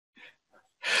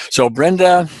So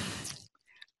Brenda,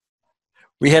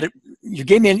 you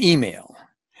gave me an email,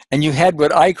 and you had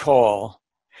what I call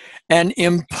an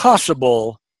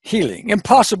impossible healing.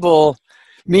 Impossible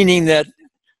meaning that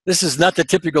this is not the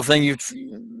typical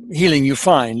healing you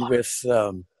find with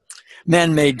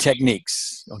man-made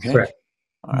techniques. Okay. Correct.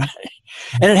 All right.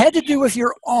 And it had to do with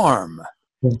your arm.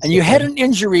 Yes, And you had an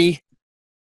injury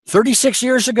 36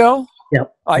 years ago?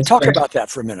 Yep. Talk about that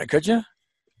for a minute, could you?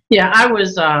 Yeah, I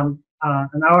was an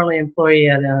hourly employee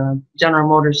at a General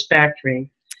Motors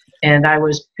factory, and I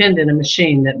was pinned in a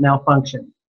machine that malfunctioned.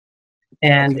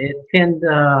 And it pinned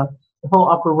the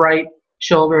whole upper right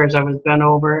shoulder as I was bent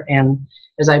over, and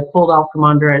as I pulled out from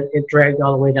under it, it dragged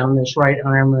all the way down this right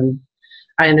arm, and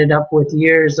I ended up with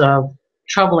years of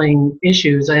troubling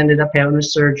issues. I ended up having a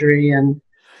surgery and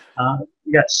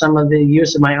got some of the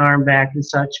use of my arm back and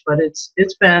such, but it's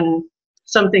been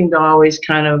something to always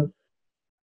kind of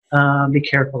be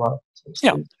careful of.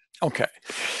 Yeah. Okay.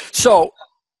 So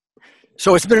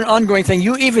it's been an ongoing thing.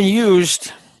 You even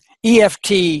used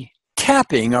EFT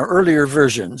tapping, our earlier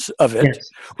versions of it, Yes.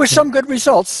 with some good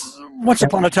results once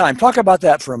upon a time. Talk about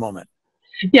that for a moment.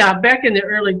 Yeah, back in the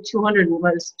early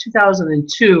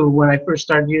 2002, when I first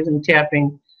started using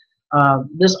tapping,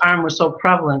 this arm was so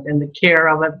prevalent, and the care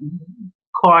of it,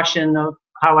 caution of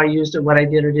how I used it, what I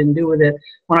did or didn't do with it.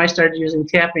 When I started using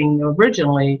tapping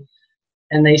originally,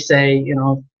 and they say,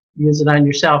 use it on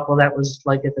yourself, well, that was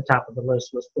like at the top of the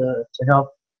list, was to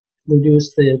help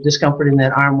reduce the discomfort in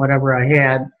that arm, whatever I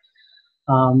had.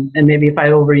 And maybe if I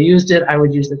overused it, I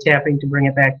would use the tapping to bring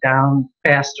it back down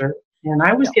faster. And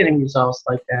I was getting results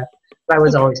like that. But I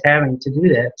was always having to do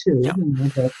that too.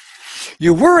 Yeah.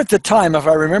 You were at the time, if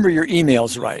I remember your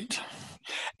emails right,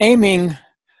 aiming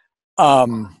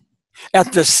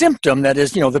at the symptom, that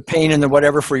is, the pain and the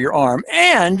whatever for your arm.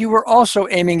 And you were also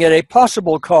aiming at a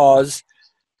possible cause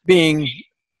being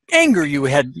anger you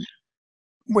had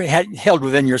held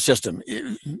within your system.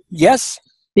 Yes?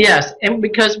 Yes, and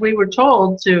because we were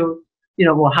told to,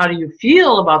 well, how do you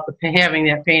feel about having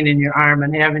that pain in your arm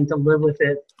and having to live with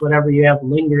it, whatever you have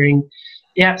lingering?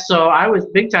 Yeah, so I was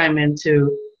big time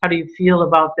into how do you feel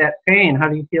about that pain? How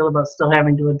do you feel about still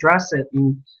having to address it?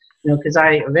 And, because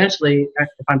I eventually,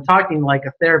 if I'm talking like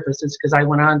a therapist, it's because I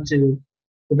went on to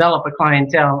develop a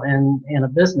clientele and a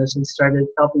business and started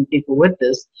helping people with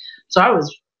this. So I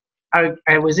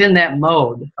was in that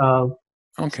mode of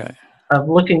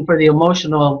looking for the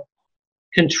emotional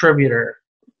contributor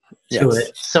to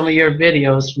it. Some of your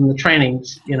videos from the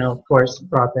trainings, of course,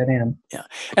 brought that in. Yeah,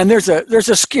 and there's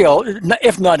a skill,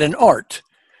 if not an art,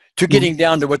 to getting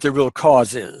down to what the real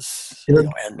cause is,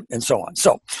 and so on.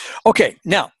 So, okay,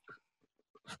 now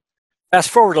fast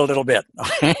forward a little bit.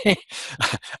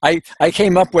 I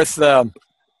came up with the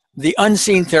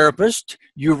Unseen Therapist.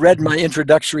 You read my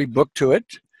introductory book to it,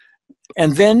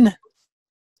 and then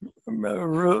a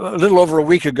little over a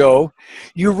week ago,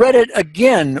 you read it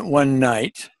again one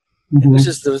night. Mm-hmm. This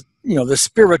is the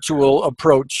spiritual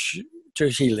approach to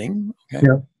healing. Okay?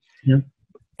 Yeah.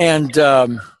 And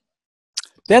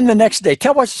then the next day,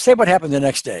 say what happened the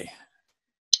next day.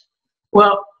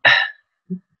 Well,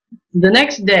 the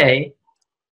next day,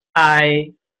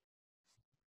 I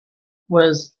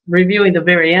was reviewing the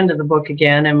very end of the book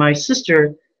again, and my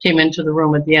sister came into the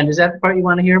room at the end. Is that the part you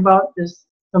want to hear about?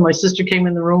 So my sister came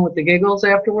in the room with the giggles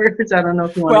afterwards. I don't know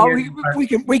if you want to hear.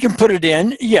 Well, we can put it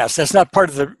in. Yes, that's not part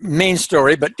of the main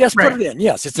story, but yes, put it in.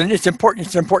 Yes, it's important.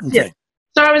 It's an important thing.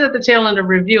 So I was at the tail end of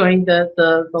reviewing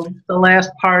the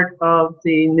last part of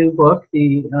the new book,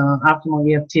 the Optimal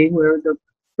EFT, where the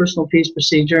personal peace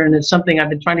procedure, and it's something I've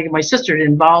been trying to get my sister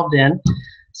involved in.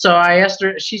 So I asked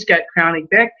her, she's got chronic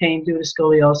back pain due to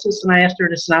scoliosis, and I asked her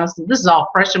to sit down. This is all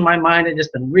fresh in my mind. I've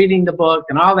just been reading the book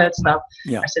and all that stuff.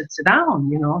 Yeah. I said, sit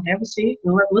down, have a seat,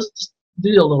 and let's just do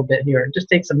a little bit here. It just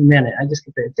takes a minute. Just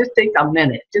take a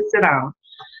minute. Just sit down.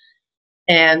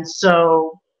 And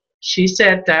so she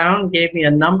sat down, gave me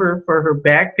a number for her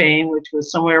back pain, which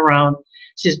was somewhere around,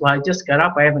 she says, well, I just got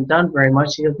up. I haven't done very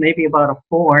much. She goes, maybe about a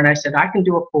 4. And I said, I can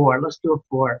do a 4. Let's do a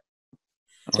 4.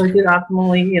 So I did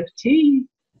Optimal EFT.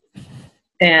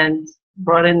 And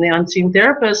brought in the Unseen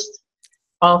Therapist.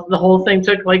 The whole thing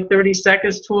took like 30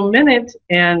 seconds to a minute.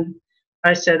 And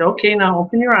I said, okay, now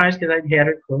open your eyes, because I'd had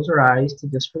her close her eyes to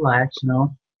just relax,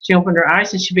 She opened her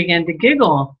eyes and she began to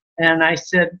giggle. And I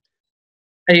said,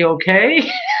 are you okay?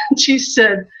 She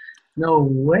said, no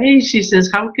way. She says,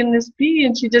 how can this be?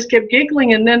 And she just kept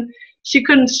giggling. And then she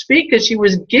couldn't speak because she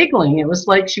was giggling. It was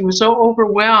like she was so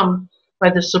overwhelmed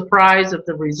by the surprise of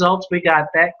the results we got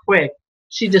that quick.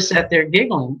 She just sat there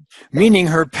giggling. Meaning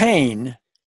her pain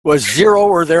was 0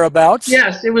 or thereabouts?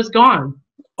 Yes, it was gone.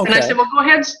 And I said, well, go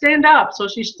ahead and stand up. So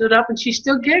she stood up, and she's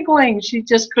still giggling. She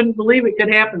just couldn't believe it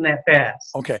could happen that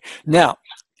fast. Okay. Now,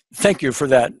 thank you for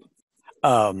that.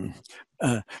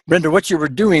 Brenda, what you were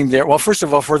doing there, well, first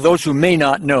of all, for those who may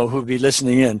not know, who'll be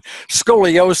listening in,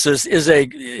 scoliosis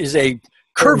is a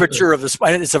curvature of the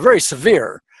spine. It's a very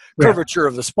severe curvature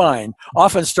of the spine,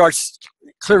 often starts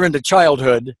clear into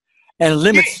childhood and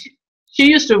limits. She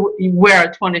used to wear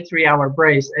a 23-hour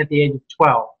brace at the age of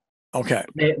 12. Okay.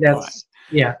 That's,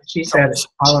 yeah, she's had it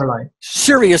all her life.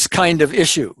 Serious kind of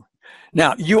issue.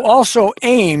 Now, you also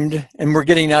aimed, and we're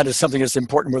getting now to something that's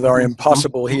important with our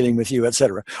impossible healing with you,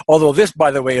 etc. Although this,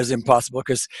 by the way, is impossible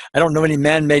because I don't know any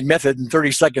man-made method in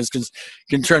 30 seconds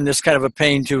can turn this kind of a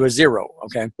pain to a zero,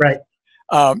 okay? Right.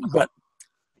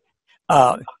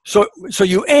 So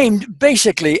you aimed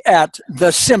basically at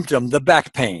the symptom, the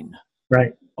back pain.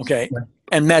 Right. Okay. Right.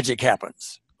 And magic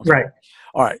happens. Okay. Right.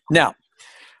 All right. Now,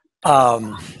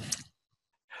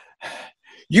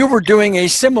 you were doing a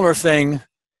similar thing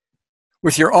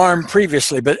with your arm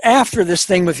previously, but after this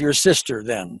thing with your sister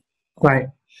then. Right.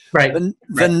 Right.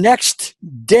 The next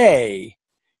day,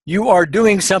 you are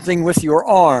doing something with your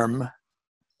arm. I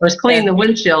was cleaning the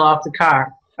windshield off the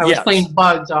car. I was cleaning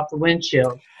bugs off the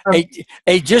windshield.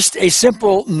 Just a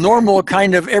simple, normal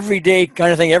kind of everyday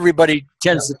kind of thing everybody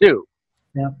tends to do.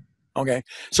 Yeah. Okay.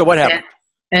 So what happened?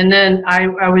 And then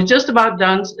I was just about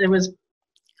done. It was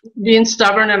being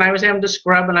stubborn, and I was having to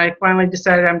scrub, and I finally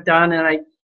decided I'm done, and I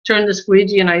turned the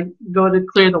squeegee, and I go to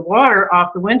clear the water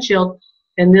off the windshield,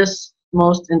 and this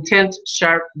most intense,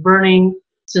 sharp, burning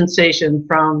sensation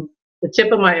from the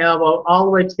tip of my elbow all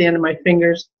the way to the end of my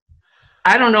fingers.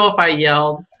 I don't know if I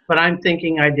yelled, but I'm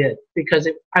thinking I did, because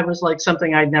I was like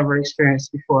something I'd never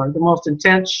experienced before. The most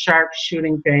intense, sharp,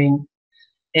 shooting pain,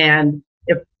 and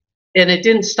it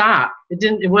didn't stop.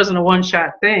 It wasn't a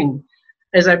one-shot thing.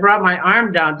 As I brought my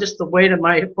arm down, just the weight of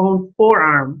my own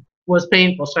forearm was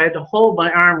painful, so I had to hold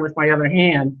my arm with my other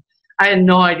hand. I had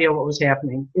no idea what was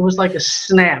happening. It was like a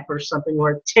snap or something,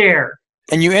 or a tear.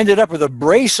 And you ended up with a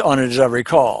brace on it, as I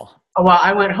recall. Well,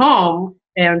 I went home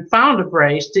and found a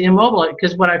brace to immobilize,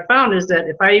 because what I found is that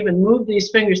if I even moved these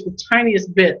fingers the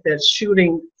tiniest bit, that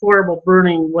shooting, horrible,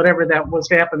 burning, whatever that was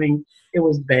happening, it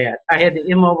was bad. I had to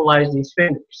immobilize these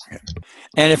fingers.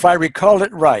 And if I recall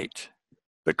it right,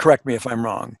 but correct me if I'm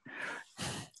wrong,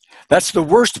 that's the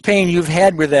worst pain you've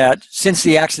had with that since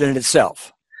the accident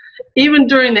itself. Even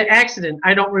during the accident,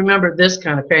 I don't remember this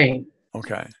kind of pain.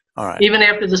 Okay. All right. Even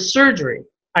after the surgery,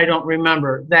 I don't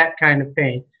remember that kind of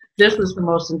pain. This was the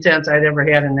most intense I'd ever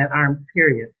had in that arm,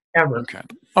 period, ever. Okay.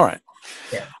 All right.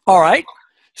 Yeah. All right.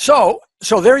 So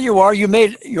there you are.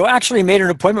 You actually made an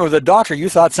appointment with a doctor. You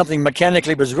thought something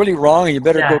mechanically was really wrong, and you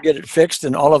better go get it fixed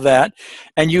and all of that.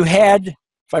 And you had,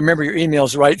 if I remember your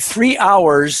emails right, 3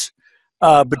 hours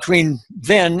between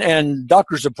then and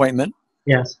doctor's appointment.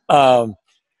 Yes.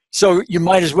 So you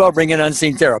might as well bring an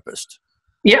unseen therapist.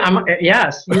 Yeah.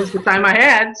 Yes. Use the time I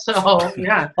had. So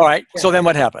yeah. All right. Yeah. So then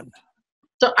what happened?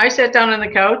 So I sat down on the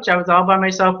couch. I was all by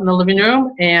myself in the living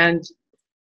room, and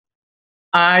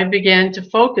I began to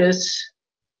focus,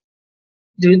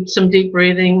 do some deep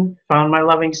breathing, found my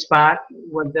loving spot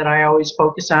that I always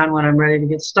focus on when I'm ready to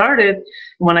get started.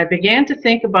 When I began to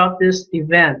think about this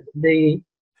event, the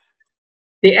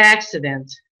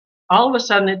accident, all of a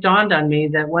sudden it dawned on me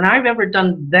that when I've ever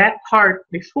done that part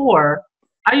before,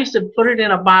 I used to put it in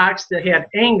a box that had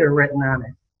anger written on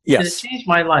it. Yes. It changed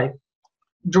my life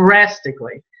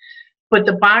drastically. But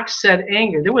the box said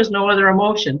anger. There was no other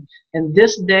emotion. And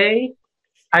this day,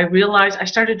 I realized I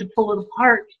started to pull it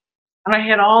apart. And I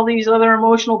had all these other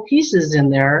emotional pieces in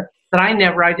there that I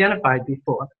never identified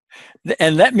before.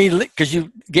 And let me, because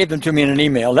you gave them to me in an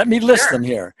email, let me list them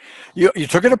here. You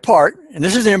took it apart, and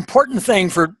this is an important thing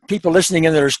for people listening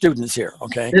in that are students here,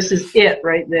 okay? This is it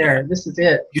right there. This is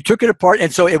it. You took it apart,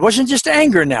 and so it wasn't just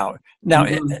anger now. Now,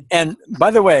 and by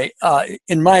the way,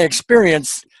 in my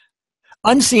experience,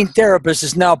 unseen therapist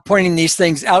is now pointing these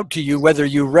things out to you, whether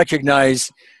you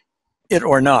recognize it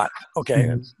or not,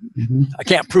 okay? I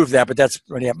can't prove that, but that's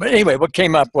what happened. But anyway, what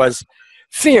came up was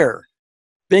fear,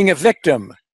 being a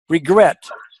victim, regret,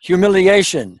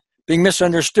 humiliation, being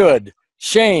misunderstood,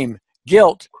 shame,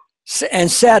 guilt,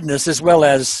 and sadness, as well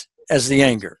as the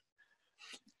anger.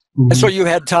 And so you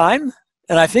had time,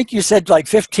 and I think you said like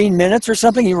 15 minutes or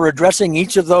something. You were addressing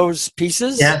each of those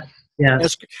pieces. Yeah.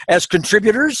 As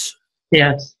contributors.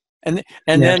 Yes. And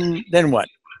then what?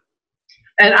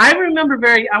 And I remember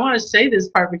I want to say this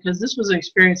part because this was an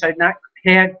experience I'd not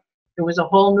had. It was a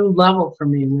whole new level for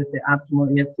me with the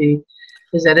optimal EFT.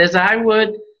 Is that as I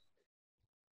would,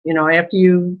 after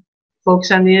you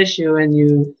focus on the issue and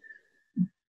you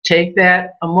take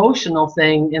that emotional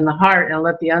thing in the heart and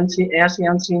let the ask the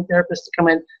unseen therapist to come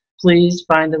in, please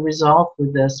find a resolve for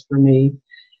this for me.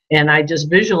 And I just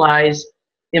visualize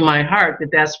in my heart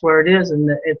that that's where it is and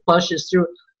that it flushes through.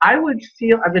 I would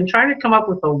feel, I've been trying to come up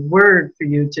with a word for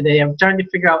you today. I'm trying to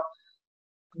figure out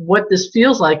what this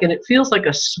feels like, and it feels like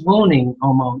a swooning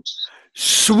almost.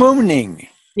 Swooning.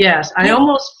 Yes, I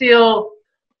almost feel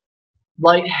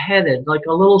lightheaded, like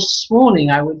a little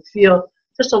swooning. I would feel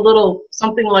just a little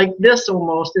something like this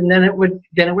almost, and then it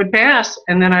would pass,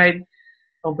 and then I'd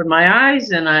open my eyes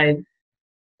and I'd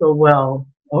go, well,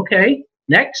 okay,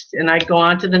 next, and I'd go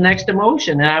on to the next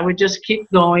emotion, and I would just keep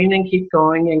going and keep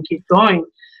going and keep going.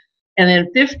 And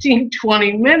in 15,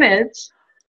 20 minutes,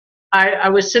 I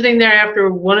was sitting there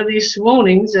after one of these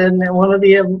swoonings and one of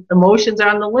the emotions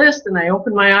on the list, and I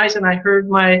opened my eyes and I heard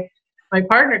my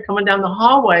partner coming down the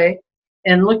hallway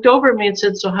and looked over at me and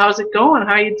said, so how's it going?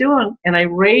 How you doing? And I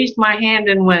raised my hand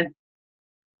and went,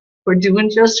 we're doing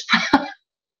just fine.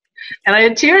 And I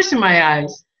had tears in my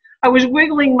eyes. I was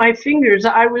wiggling my fingers.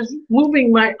 I was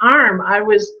moving my arm.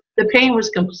 The pain was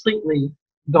completely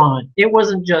gone. It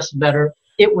wasn't just better.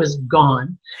 It was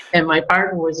gone. And my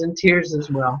partner was in tears as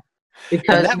well.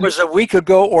 Because and that was a week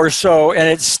ago or so, and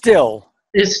it's still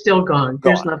gone.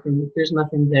 There's nothing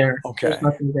there. Okay. There's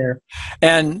nothing there.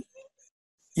 And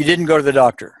you didn't go to the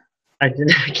doctor? I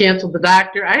didn't. I canceled the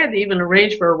doctor. I had to even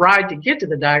arrange for a ride to get to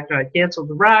the doctor. I canceled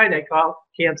the ride. I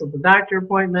canceled the doctor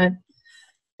appointment.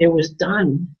 It was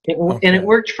done. And it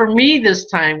worked for me this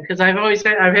time, because I've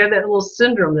had that little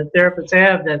syndrome that therapists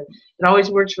have, that it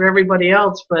always works for everybody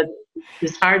else, but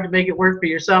it's hard to make it work for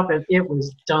yourself. If it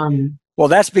was done. Well,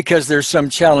 that's because there's some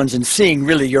challenge in seeing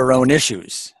really your own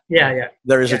issues. Yeah.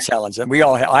 There is a challenge, and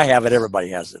I have it. Everybody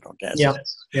has it. Okay. Yeah.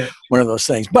 One of those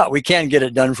things, but we can get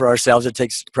it done for ourselves. It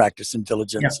takes practice and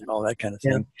diligence and all that kind of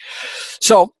thing.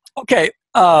 So, okay.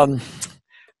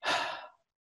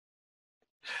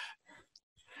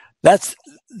 That's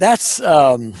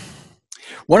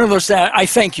one of those things. I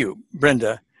thank you,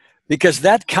 Brenda, because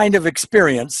that kind of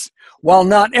experience, while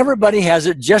not everybody has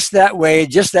it just that way,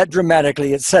 just that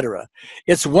dramatically, etc.,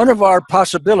 it's one of our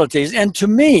possibilities. And to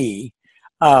me,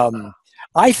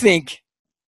 I think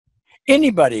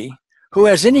anybody who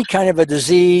has any kind of a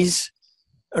disease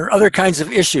or other kinds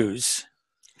of issues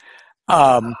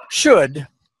should,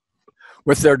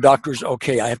 with their doctors,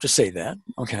 I have to say that,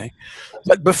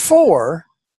 but before,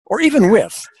 or even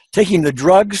with, taking the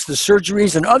drugs, the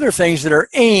surgeries, and other things that are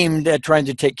aimed at trying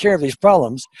to take care of these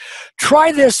problems,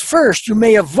 try this first. You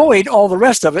may avoid all the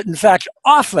rest of it. In fact,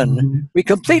 often we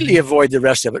completely avoid the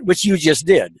rest of it, which you just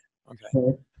did.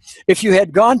 If you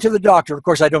had gone to the doctor, of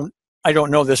course, I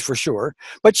don't know this for sure,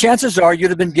 but chances are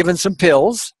you'd have been given some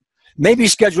pills, maybe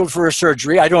scheduled for a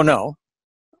surgery. I don't know.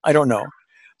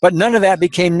 But none of that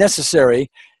became necessary.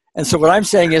 And so what I'm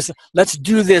saying is, let's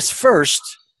do this first.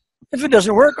 If it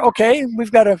doesn't work,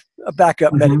 we've got a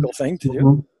backup medical thing to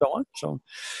do, so on. So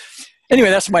anyway,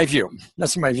 that's my view. Well,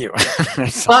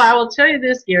 I will tell you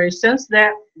this, Gary, since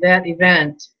that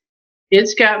event,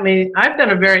 it's got me, I've been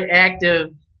a very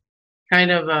active,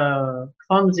 kind of a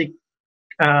clumsy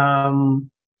tomboy,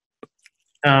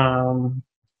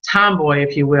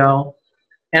 if you will.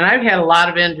 And I've had a lot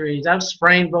of injuries. I've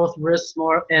sprained both wrists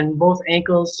and both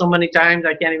ankles so many times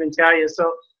I can't even tell you. So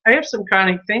I have some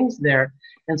chronic things there.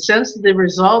 And since the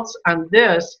results on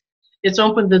this, it's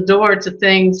opened the door to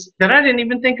things that I didn't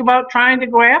even think about trying to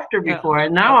go after before.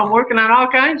 And now I'm working on all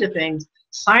kinds of things,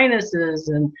 sinuses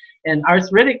and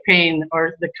arthritic pain,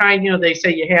 or the kind, they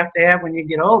say you have to have when you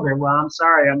get older. Well, I'm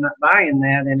sorry, I'm not buying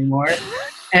that anymore.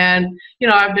 And,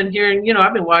 I've been hearing,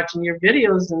 I've been watching your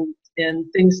videos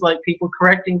and things like people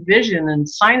correcting vision and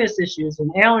sinus issues and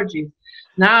allergies.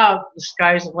 Now the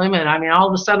sky's the limit. I mean, all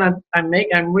of a sudden I'm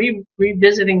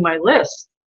revisiting my list.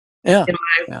 My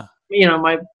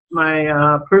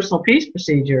personal peace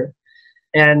procedure,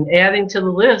 and adding to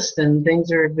the list, and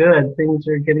things are good. Things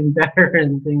are getting better,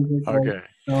 and things are good.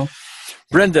 So.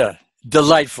 Brenda,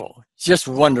 delightful, just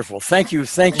wonderful. Thank you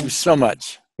so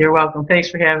much. You're welcome.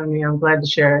 Thanks for having me. I'm glad to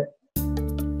share it.